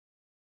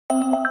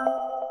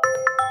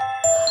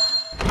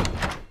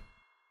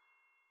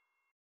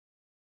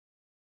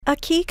A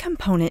key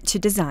component to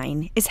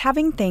design is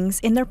having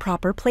things in their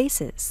proper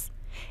places.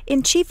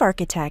 In Chief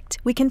Architect,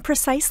 we can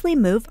precisely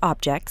move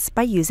objects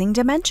by using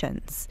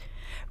dimensions.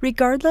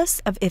 Regardless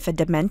of if a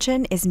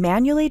dimension is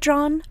manually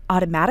drawn,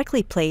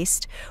 automatically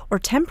placed, or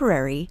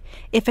temporary,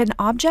 if an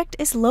object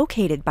is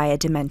located by a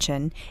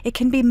dimension, it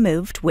can be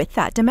moved with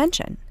that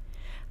dimension.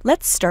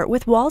 Let's start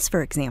with walls,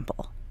 for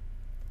example.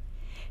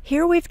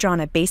 Here we've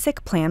drawn a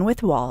basic plan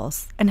with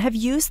walls and have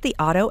used the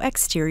Auto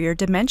Exterior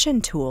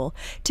Dimension tool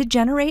to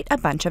generate a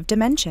bunch of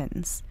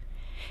dimensions.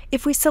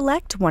 If we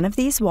select one of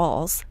these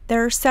walls,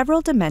 there are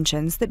several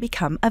dimensions that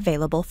become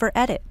available for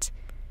edit.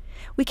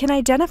 We can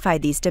identify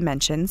these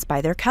dimensions by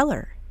their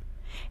color.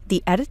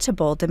 The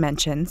editable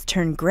dimensions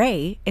turn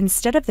gray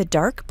instead of the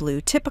dark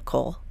blue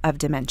typical of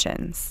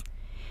dimensions.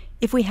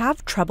 If we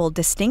have trouble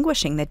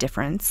distinguishing the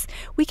difference,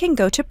 we can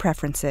go to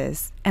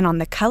Preferences and on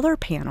the Color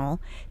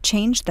panel,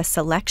 change the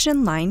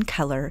selection line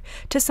color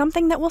to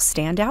something that will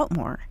stand out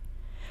more.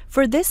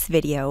 For this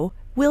video,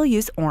 we'll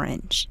use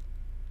orange.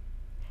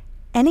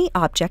 Any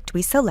object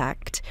we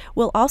select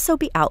will also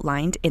be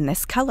outlined in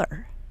this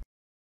color.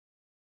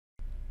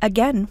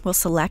 Again, we'll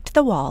select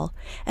the wall,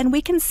 and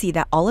we can see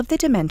that all of the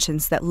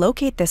dimensions that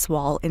locate this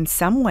wall in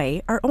some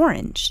way are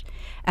orange,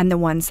 and the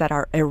ones that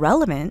are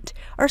irrelevant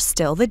are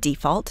still the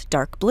default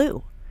dark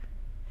blue.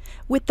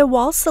 With the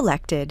wall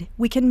selected,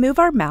 we can move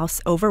our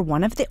mouse over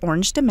one of the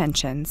orange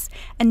dimensions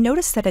and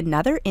notice that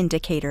another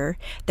indicator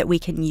that we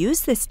can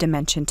use this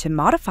dimension to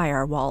modify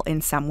our wall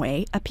in some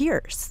way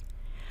appears: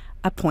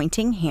 a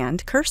pointing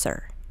hand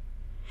cursor.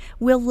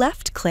 We'll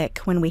left-click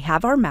when we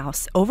have our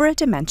mouse over a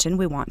dimension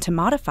we want to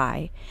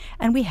modify,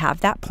 and we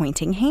have that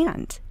pointing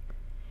hand.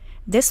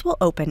 This will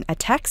open a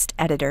text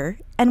editor,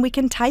 and we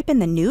can type in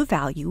the new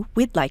value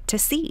we'd like to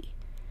see.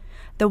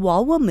 The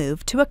wall will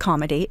move to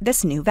accommodate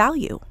this new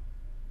value.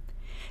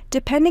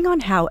 Depending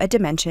on how a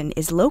dimension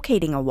is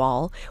locating a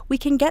wall, we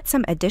can get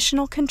some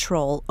additional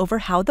control over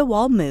how the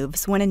wall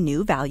moves when a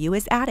new value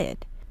is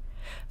added.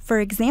 For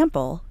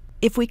example,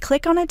 if we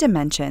click on a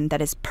dimension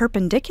that is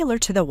perpendicular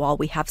to the wall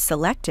we have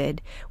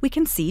selected, we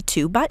can see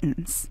two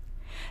buttons.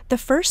 The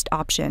first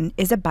option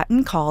is a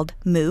button called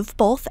Move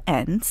Both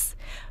Ends.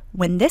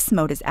 When this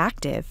mode is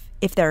active,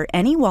 if there are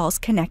any walls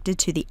connected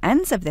to the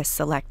ends of this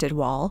selected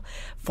wall,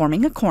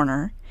 forming a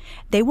corner,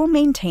 they will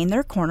maintain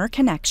their corner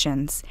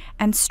connections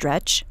and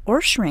stretch or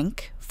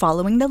shrink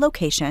following the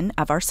location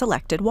of our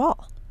selected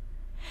wall.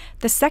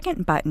 The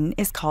second button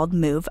is called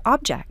Move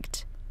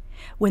Object.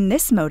 When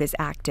this mode is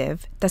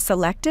active, the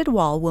selected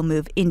wall will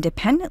move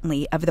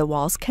independently of the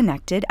walls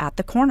connected at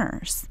the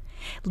corners,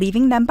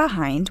 leaving them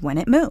behind when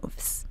it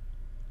moves.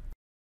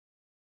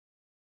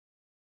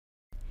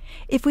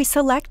 If we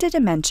select a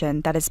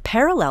dimension that is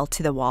parallel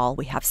to the wall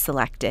we have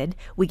selected,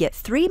 we get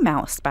 3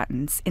 mouse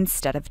buttons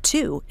instead of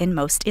 2 in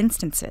most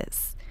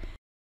instances.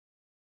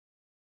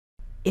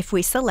 If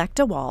we select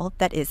a wall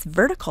that is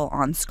vertical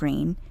on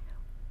screen,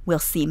 we'll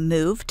see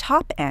Move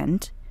Top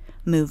End,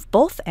 Move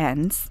Both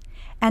Ends,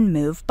 and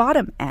Move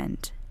Bottom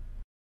End.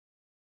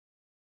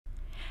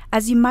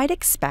 As you might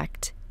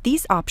expect,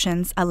 these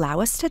options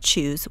allow us to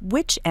choose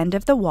which end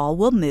of the wall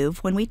will move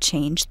when we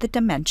change the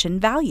dimension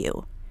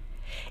value.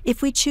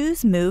 If we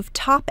choose Move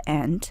Top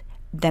End,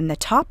 then the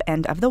top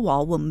end of the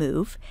wall will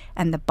move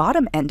and the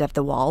bottom end of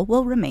the wall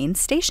will remain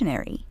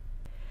stationary.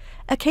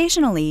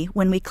 Occasionally,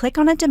 when we click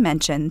on a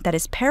dimension that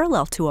is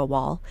parallel to a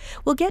wall,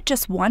 we'll get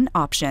just one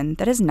option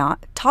that is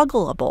not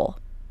toggleable.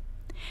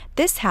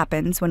 This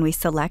happens when we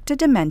select a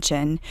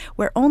dimension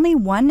where only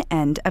one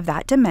end of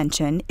that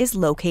dimension is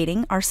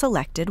locating our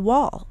selected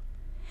wall.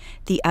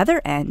 The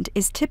other end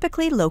is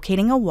typically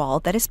locating a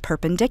wall that is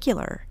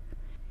perpendicular.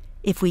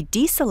 If we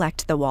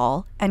deselect the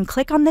wall and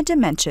click on the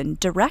dimension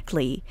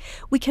directly,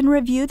 we can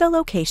review the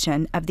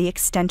location of the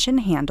extension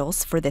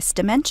handles for this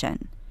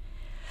dimension.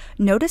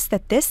 Notice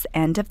that this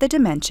end of the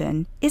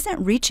dimension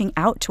isn't reaching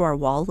out to our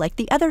wall like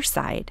the other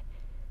side.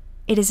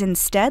 It is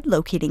instead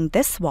locating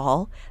this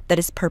wall that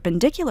is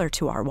perpendicular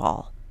to our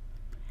wall.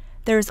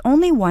 There is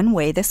only one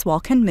way this wall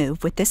can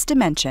move with this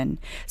dimension,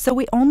 so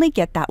we only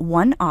get that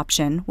one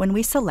option when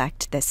we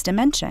select this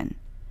dimension.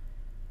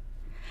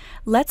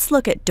 Let's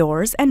look at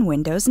doors and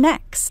windows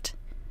next.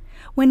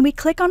 When we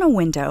click on a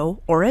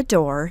window or a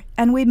door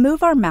and we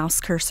move our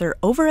mouse cursor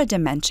over a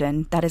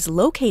dimension that is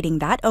locating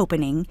that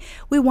opening,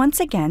 we once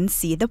again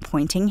see the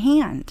pointing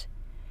hand.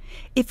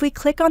 If we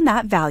click on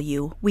that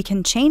value, we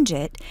can change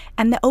it,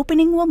 and the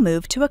opening will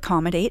move to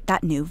accommodate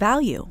that new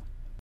value.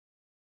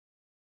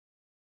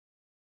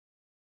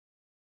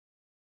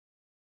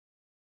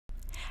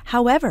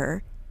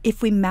 However,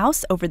 if we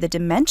mouse over the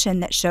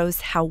dimension that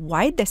shows how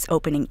wide this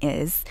opening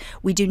is,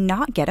 we do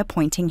not get a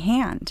pointing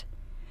hand.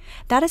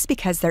 That is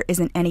because there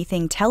isn't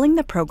anything telling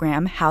the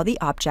program how the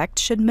object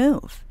should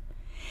move.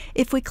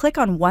 If we click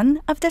on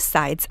one of the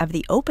sides of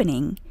the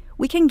opening,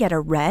 we can get a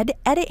red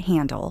edit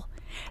handle.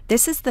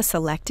 This is the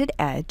selected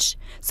edge,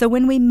 so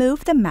when we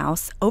move the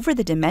mouse over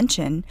the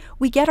dimension,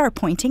 we get our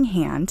pointing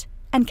hand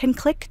and can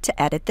click to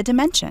edit the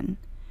dimension.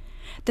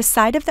 The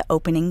side of the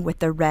opening with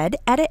the red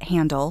edit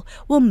handle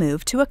will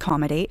move to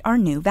accommodate our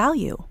new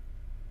value.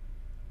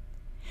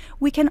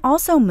 We can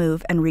also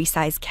move and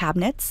resize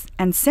cabinets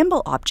and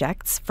symbol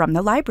objects from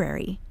the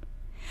library.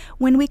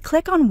 When we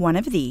click on one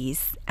of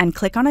these and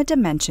click on a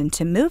dimension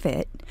to move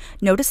it,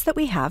 notice that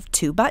we have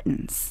two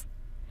buttons.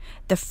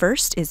 The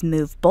first is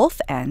Move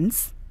Both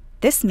Ends.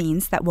 This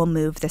means that we'll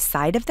move the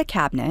side of the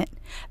cabinet,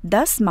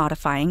 thus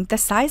modifying the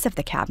size of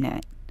the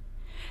cabinet.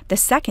 The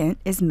second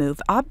is Move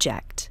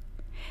Object.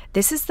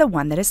 This is the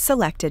one that is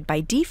selected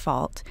by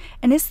default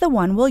and is the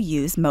one we'll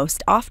use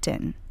most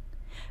often.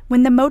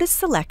 When the mode is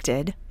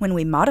selected, when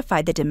we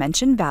modify the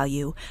dimension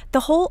value,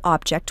 the whole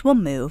object will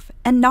move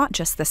and not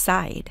just the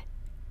side.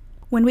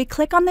 When we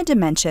click on the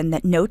dimension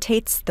that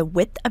notates the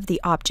width of the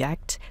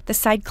object, the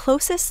side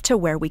closest to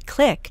where we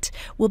clicked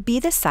will be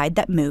the side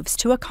that moves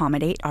to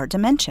accommodate our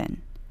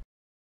dimension.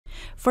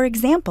 For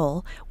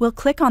example, we'll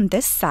click on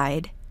this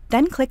side,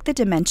 then click the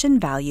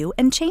dimension value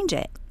and change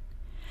it.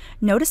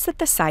 Notice that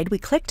the side we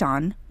clicked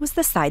on was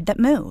the side that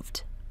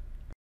moved.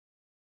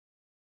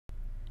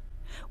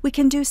 We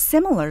can do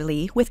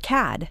similarly with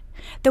CAD,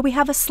 though we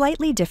have a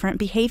slightly different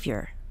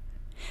behavior.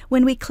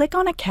 When we click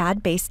on a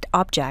CAD-based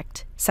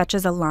object, such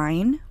as a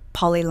line,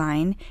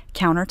 polyline,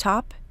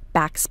 countertop,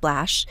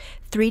 backsplash,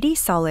 3D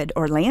solid,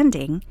 or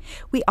landing,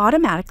 we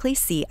automatically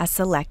see a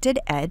selected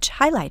edge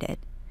highlighted.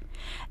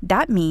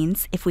 That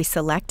means if we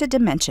select a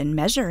dimension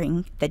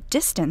measuring the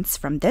distance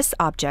from this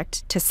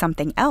object to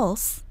something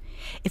else,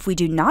 if we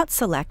do not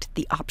select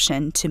the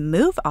option to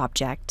Move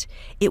Object,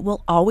 it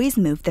will always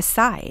move the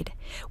side,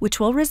 which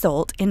will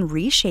result in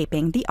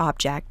reshaping the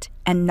object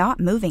and not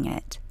moving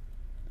it.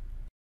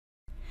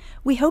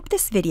 We hope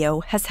this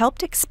video has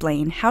helped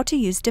explain how to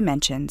use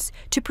dimensions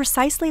to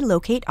precisely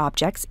locate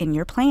objects in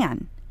your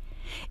plan.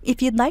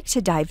 If you'd like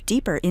to dive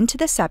deeper into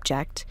the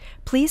subject,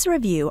 please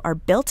review our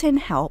built-in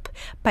help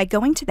by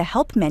going to the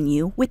Help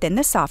menu within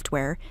the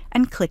software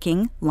and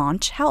clicking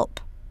Launch Help.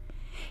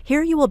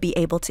 Here you will be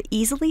able to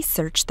easily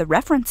search the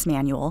reference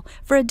manual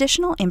for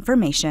additional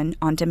information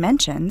on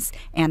dimensions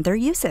and their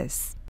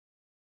uses.